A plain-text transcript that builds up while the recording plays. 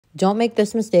Don't make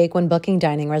this mistake when booking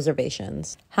dining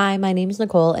reservations. Hi, my name is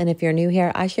Nicole, and if you're new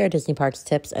here, I share Disney Parks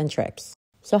tips and tricks.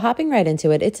 So hopping right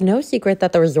into it, it's no secret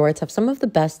that the resorts have some of the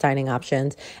best dining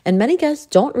options, and many guests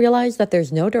don't realize that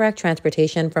there's no direct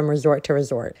transportation from resort to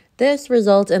resort. This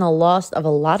results in a loss of a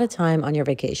lot of time on your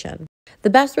vacation. The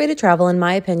best way to travel, in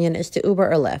my opinion, is to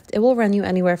Uber or Lyft. It will run you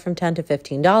anywhere from $10 to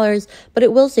 $15, but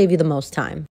it will save you the most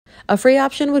time. A free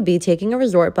option would be taking a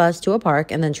resort bus to a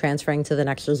park and then transferring to the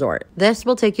next resort. This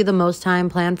will take you the most time,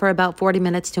 planned for about 40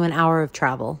 minutes to an hour of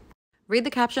travel. Read the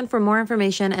caption for more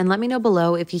information and let me know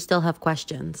below if you still have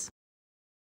questions.